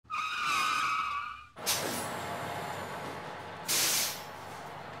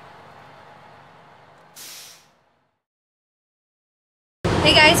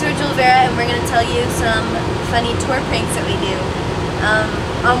Hey guys, we're Jule Vera and we're going to tell you some funny tour pranks that we do.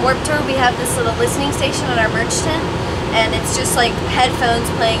 On Warped Tour we have this little listening station on our merch tent, and it's just like headphones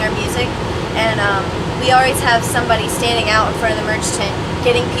playing our music, and we always have somebody standing out in front of the merch tent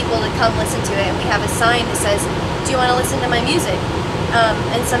getting people to come listen to it, and we have a sign that says, "Do you want to listen to my music?"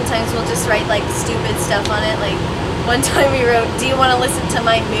 And sometimes we'll just write like stupid stuff on it. Like one time we wrote, "Do you want to listen to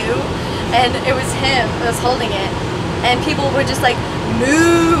my moo?" And it was him that was holding it. And people were just like,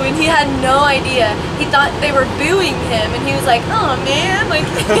 "Moo," and he had no idea. He thought they were booing him, and he was like, "Oh man," like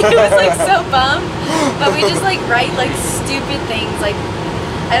he was like so bummed. But we just like write like stupid things, like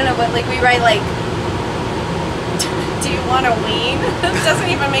I don't know what, like we write like, "Do you want to wean?" It doesn't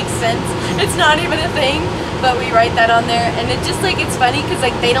even make sense. It's not even a thing, but we write that on there, and it just like it's funny because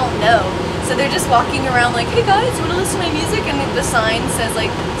like they don't know, so they're just walking around like, "Hey guys, want to listen to my music?" And the sign says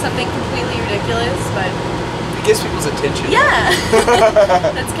like something completely ridiculous, but it gets people's attention. Yeah.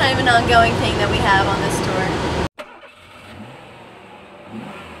 That's kind of an ongoing thing that we have on this tour.